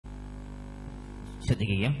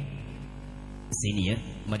ശ്രദ്ധിക്കുക. സീനിയർ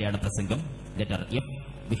മലയാള പ്രസംഗം letter F.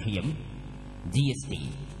 വിഷയം GST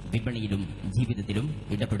വിപണിയിലും ജീവിതത്തിലും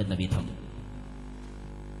ഇടപെടുന്ന വിധം.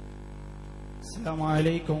 അസ്സലാമു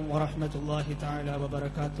അലൈക്കും വറഹ്മത്തുള്ളാഹി തആല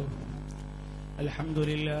വബറകാതുഹു.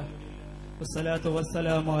 അൽഹംദുലില്ലാഹ് വസ്സലാത്തു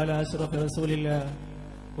വസ്സലാമു അലാ അശ്റഫി റസൂലില്ലാഹ്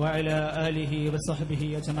വഅലാ ആലിഹി വസഹ്ബിഹി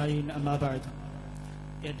അജ്മഈൻ. അമ്മാ ബഅദ്.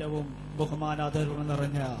 ഏറ്റവും ബഹുമാനാദരവ്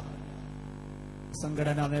നിറഞ്ഞ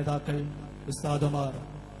സംഘടനാ നേതാക്കൾ, ഉസ്താദുമാർ,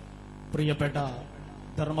 പ്രിയപ്പെട്ട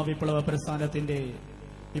ധർമ്മവിപ്ലവ പ്രസ്ഥാനത്തിന്റെ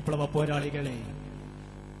വിപ്ലവ പോരാളികളെ,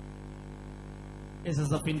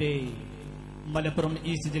 SSFന്റെ മലപ്പുറം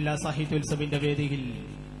ഈസ്റ്റ് ജില്ലാ സാഹിത്യോത്സവിന്റെ വേദിയിൽ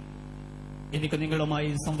എനിക്ക് നിങ്ങളുമായി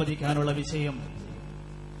സംവദിക്കാനുള്ള വിഷയം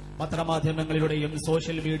പത്രമാധ്യമങ്ങളിലൂടെയും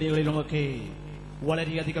സോഷ്യൽ മീഡിയകളിലുമൊക്കെ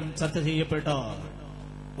വളരെയധികം ചർച്ച ചെയ്യപ്പെട്ട,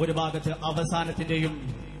 ഒരു ഭാഗത്ത് അവസാനത്തിന്റെയും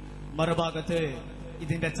മറുഭാഗത്ത്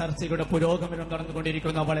ഇതിന്റെ ചർച്ചയുടെ പുരോഗമനം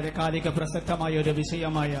നടന്നുകൊണ്ടിരിക്കുന്ന വളരെ കാലിക പ്രസക്തമായ ഒരു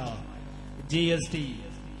വിഷയമായ GST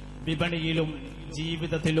വിപണിയിലും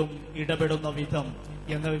ജീവിതത്തിലും ഇടപെടുന്ന വിധം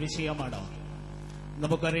എന്ന വിഷയമാണ്.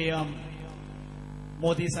 നമുക്കറിയാം,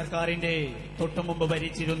 മോദി സർക്കാരിന്റെ തൊട്ടുമുമ്പ്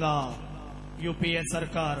ഭരിച്ചിരുന്ന UPA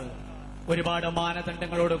സർക്കാർ ഒരുപാട്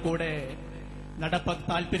മാനദണ്ഡങ്ങളോടുകൂടെ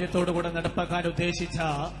താൽപര്യത്തോടുകൂടെ നടപ്പാക്കാൻ ഉദ്ദേശിച്ച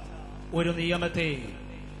ഒരു നിയമത്തെ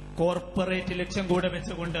കോർപ്പറേറ്റ് ലക്ഷ്യം കൂടെ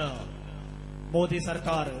വെച്ചുകൊണ്ട് മോദി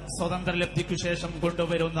സർക്കാർ സ്വതന്ത്ര ലബ്ധിക്കു ശേഷം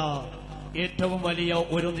കൊണ്ടുവരുന്ന ഏറ്റവും വലിയ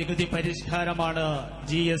ഒരു നികുതി പരിഷ്കാരമാണ്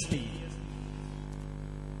GST.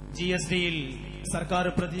 GSTയിൽ സർക്കാർ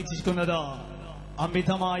പ്രതീക്ഷിക്കുന്നത്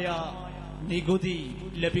അമിതമായ നികുതി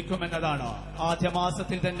ലഭിക്കുമെന്നതാണ്. ആദ്യ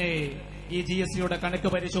മാസത്തിൽ തന്നെ ഈ GSTയുടെ കണക്ക്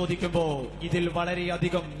പരിശോധിക്കുമ്പോൾ ഇതിൽ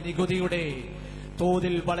വളരെയധികം നികുതിയുടെ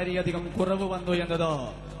തോതിൽ വളരെയധികം കുറവ് വന്നു എന്നത്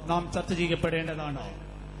നാം ചർച്ച ചെയ്യപ്പെടേണ്ടതാണ്.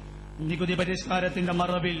 നികുതി പരിഷ്കാരത്തിന്റെ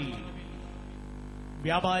മറവിൽ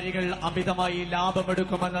വ്യാപാരികൾ അമിതമായി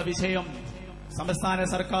ലാഭമെടുക്കുമെന്ന വിഷയം സംസ്ഥാന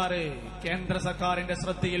സർക്കാർ കേന്ദ്ര സർക്കാരിന്റെ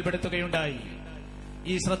ശ്രദ്ധയിൽപ്പെടുത്തുകയുണ്ടായി.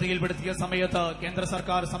 ഈ ശ്രദ്ധയിൽപ്പെടുത്തിയ സമയത്ത് കേന്ദ്ര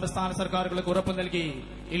സർക്കാർ സംസ്ഥാന സർക്കാരുകൾക്ക് ഉറപ്പു നൽകി,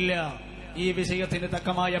 ഇല്ല, ഈ വിഷയത്തിന്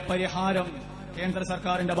തക്കമായ പരിഹാരം കേന്ദ്ര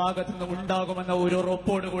സർക്കാരിന്റെ ഭാഗത്തുനിന്ന് ഉണ്ടാകുമെന്ന ഒരു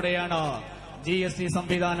ഉറപ്പോടുകൂടെയാണ് GST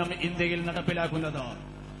സംവിധാനം ഇന്ത്യയിൽ നടപ്പിലാക്കുന്നത്.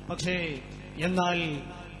 പക്ഷേ എന്നാൽ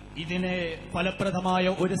ഇതിന് ഫലപ്രദമായ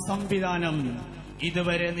ഒരു സംവിധാനം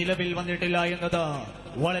ഇതുവരെ നിലവിൽ വന്നിട്ടില്ല എന്നത്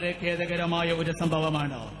വളരെ ഖേദകരമായ ഒരു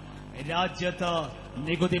സംഭവമാണ്. രാജ്യത്ത്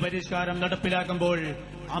നികുതി പരിഷ്കാരം നടപ്പിലാക്കുമ്പോൾ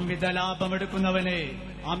അമിത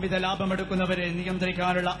ലാഭമെടുക്കുന്നവരെ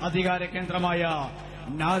നിയന്ത്രിക്കാനുള്ള അധികാര കേന്ദ്രമായ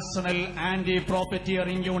national anti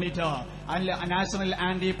profiteering unit, national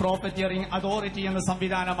anti profiteering authority എന്ന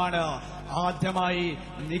സംവിധാനമാണ് ആദ്യമായി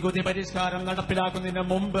നികുതി പരിഷ്കാരം നടപ്പിലാക്കുന്നതിന്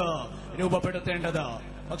മുമ്പ് രൂപപ്പെടുത്തേണ്ടത്.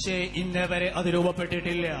 പക്ഷേ ഇന്നേ വരെ അത്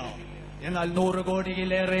രൂപപ്പെട്ടിട്ടില്ല. എന്നാൽ 100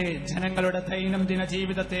 കോടിയിലേറെ ജനങ്ങളുടെ ദൈനംദിന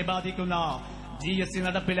ജീവിതത്തെ ബാധിക്കുന്ന GST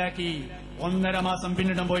നടപ്പിലാക്കി 1.5 മാസം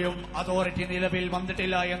പിന്നിടുമ്പോഴും അതോറിറ്റി നിലവിൽ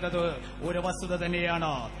വന്നിട്ടില്ല എന്നത് ഒരു വസ്തുത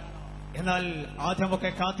തന്നെയാണ്. എന്നാൽ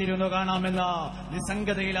ആദ്യമൊക്കെ കാത്തിരുന്നു കാണാമെന്ന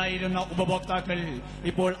നിസ്സംഗതയിലായിരുന്ന ഉപഭോക്താക്കൾ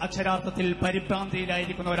ഇപ്പോൾ അക്ഷരാർത്ഥത്തിൽ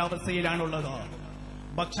പരിഭ്രാന്തിയിലായിരിക്കുന്ന ഒരവസ്ഥയിലാണുള്ളത്.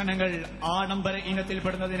 ഭക്ഷണങ്ങൾ ആഡംബര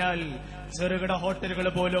ഇനത്തിൽപ്പെടുന്നതിനാൽ ചെറുകിട ഹോട്ടലുകൾ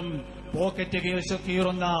പോലും പോക്കറ്റ്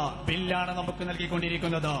കീറുന്ന ബില്ലാണ് നമുക്ക്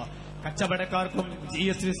നൽകിക്കൊണ്ടിരിക്കുന്നത്. കച്ചവടക്കാർക്കും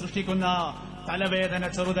GST സൃഷ്ടിക്കുന്ന തലവേദന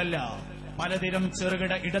ചെറുതല്ല. പലതരം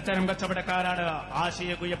ചെറുകിട ഇടത്തരം കച്ചവടക്കാരാണ്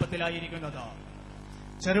ആശയക്കുഴപ്പത്തിലായിരിക്കുന്നത്.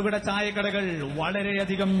 ചെറുകിട ചായക്കടകൾ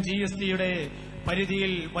വളരെയധികം GSTയുടെ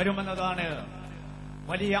പരിധിയിൽ വരുമെന്നതാണ്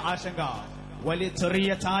വലിയ ആശങ്ക. ചെറിയ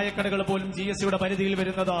ചായക്കടകൾ പോലും GSTയുടെ പരിധിയിൽ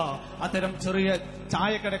വരുന്നത് അത്തരം ചെറിയ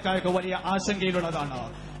ചായക്കടക്കാർക്ക് വലിയ ആശങ്കയിലുള്ളതാണ്.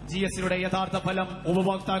 GSTയുടെ യഥാർത്ഥ ഫലം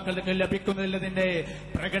ഉപഭോക്താക്കൾക്ക് ലഭിക്കുന്നതിന്റെ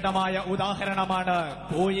പ്രകടമായ ഉദാഹരണമാണ്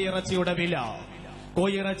കോഴിയിറച്ചിയുടെ വില.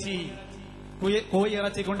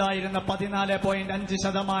 കോഴിയിറച്ചിക്കുണ്ടായിരുന്ന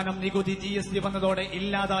 14.5% നികുതി GST വന്നതോടെ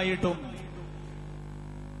ഇല്ലാതായിട്ടും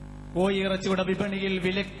കോഴിയിറച്ചിയുടെ വിപണിയിൽ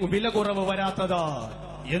വില കുറവ് വരാത്തത്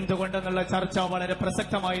എന്തുകൊണ്ടെന്നുള്ള ചർച്ച വളരെ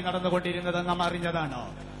പ്രസക്തമായി നടന്നുകൊണ്ടിരുന്നത് നാം അറിഞ്ഞതാണ്.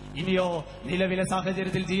 ഇനിയോ നിലവിലെ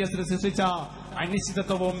സാഹചര്യത്തിൽ GST സൃഷ്ടിച്ച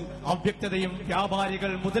അനിശ്ചിതത്വവും അവ്യക്തതയും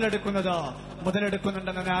വ്യാപാരികൾ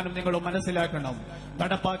മുതലെടുക്കുന്നുണ്ടെന്ന് ഞാനും നിങ്ങളും മനസ്സിലാക്കണം.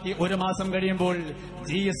 നടപ്പാക്കി 1 മാസം കഴിയുമ്പോൾ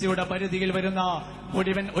GSTയുടെ പരിധിയിൽ വരുന്ന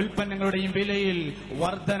മുഴുവൻ ഉൽപ്പന്നങ്ങളുടെയും വിലയിൽ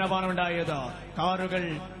വർധനവാണ് ഉണ്ടായത്. കാറുകൾ,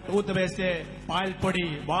 ടൂത്ത് പേസ്റ്റ്, പാൽപ്പൊടി,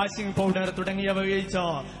 വാഷിംഗ് പൗഡർ തുടങ്ങിയവ ഉപയോഗിച്ച്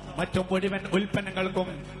മറ്റു മുഴുവൻ ഉൽപ്പന്നങ്ങൾക്കും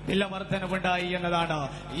വില വർധനവുണ്ടായി എന്നതാണ്.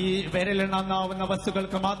 ഈ വിരലിലെണ്ണാവുന്ന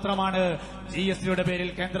വസ്തുക്കൾക്ക് മാത്രമാണ് GSTയുടെ പേരിൽ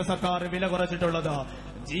കേന്ദ്ര സർക്കാർ വില കുറച്ചിട്ടുള്ളത്.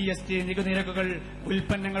 GST നികുതി നിരക്കുകൾ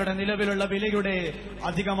ഉൽപ്പന്നങ്ങളുടെ നിലവിലുള്ള വിലയുടെ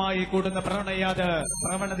അധികമായി കൂടുന്ന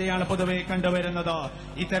പ്രവണതയാണ് പൊതുവെ കണ്ടുവരുന്നത്.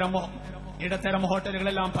 ഇടത്തരം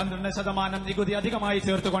ഹോട്ടലുകളെല്ലാം 12% നികുതി അധികമായി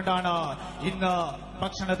ചേർത്തുകൊണ്ടാണ് ഇന്ന്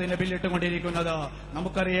ഭക്ഷണത്തിന് ബില്ലിട്ടുകൊണ്ടിരിക്കുന്നത്.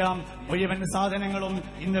 നമുക്കറിയാം മുഴുവൻ സാധനങ്ങളും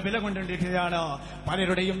ഇന്ന് വില കൊണ്ടിരിക്കുകയാണ്.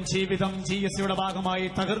 പലരുടെയും ജീവിതം GSTയുടെ ഭാഗമായി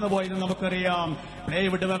തകർന്നു പോയെന്ന് നമുക്കറിയാം.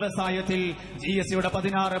 പ്ലൈവുഡ് വ്യവസായത്തിൽ GSTയുടെ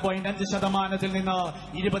 16.5% നിന്ന്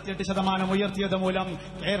 28% ഉയർത്തിയത് മൂലം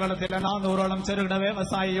കേരളത്തിലെ 400ഓളം ചെറുകിട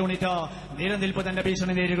വ്യവസായ യൂണിറ്റ് നിലനിൽപ്പ് തന്നെ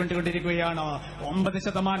ഭീഷണി നേരിട്ടുകൊണ്ടിരിക്കുകയാണ്.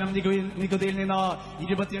 9% നികുതിയിൽ നിന്ന്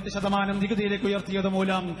 28% നികുതിയിലേക്ക് ഉയർത്തിയത്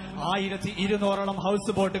മൂലം 1200ഓളം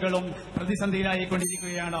ഹൌസ് ബോട്ടുകളും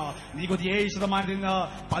പ്രതിസന്ധിയിലായിക്കൊണ്ടിരിക്കുകയാണ്. നികുതി 7% നിന്ന്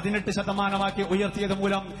 18% ഉയർത്തിയത്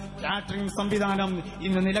മൂലം കാറ്ററിംഗ് സംവിധാനം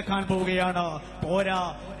ഇന്ന് നിലക്കാൻ പോവുകയാണ്. പോരാ,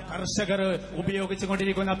 കർഷകർ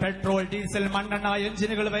ഉപയോഗിച്ചുകൊണ്ടിരിക്കുന്ന പെട്രോൾ, ഡീസൽ, മണ്ണെണ്ണ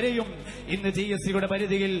എഞ്ചിനുകൾ വരെയും ഇന്ന് GSTയുടെ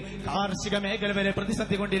പരിധിയിൽ കാർഷിക മേഖല വരെ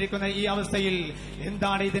പ്രതിസന്ധി കൊണ്ടിരിക്കുന്ന ഈ അവസ്ഥയിൽ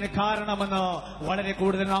എന്താണ് ഇതിന് കാരണമെന്ന് വളരെ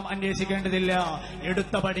കൂടുതൽ നാം അന്വേഷിക്കേണ്ടതില്ല.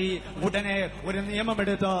 എടുത്തപടി ഉടനെ ഒരു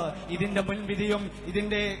നിയമമെടുത്ത് ഇതിന്റെ മുൻവിധിയും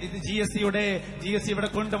GST ഇവിടെ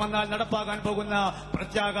കൊണ്ടുവന്നാൽ നടപ്പാക്കാൻ പോകുന്ന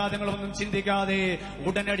പ്രത്യാഘാതങ്ങളൊന്നും ചിന്തിക്കാതെ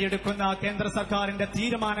ഉടനടി എടുക്കുന്ന കേന്ദ്ര സർക്കാരിന്റെ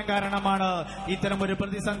തീരുമാനം കാരണമാണ് ഇത്തരമൊരു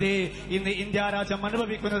പ്രതിസന്ധി ഇന്ന് ഇന്ത്യ രാജ്യം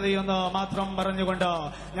അനുഭവിക്കുന്നത് എന്ന് മാത്രം പറഞ്ഞുകൊണ്ട്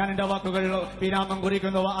ഞാൻ എന്റെ വാക്കുകൾ വിരാമം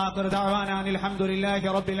കുറിക്കുന്നു. അൽഹംദുലില്ലാഹി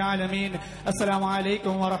റബ്ബിൽ ആലമീൻ. അസ്സലാമു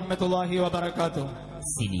അലൈക്കും വറഹ്മത്തുള്ളാഹി വബറകാതുഹു.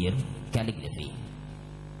 Senior calligraphy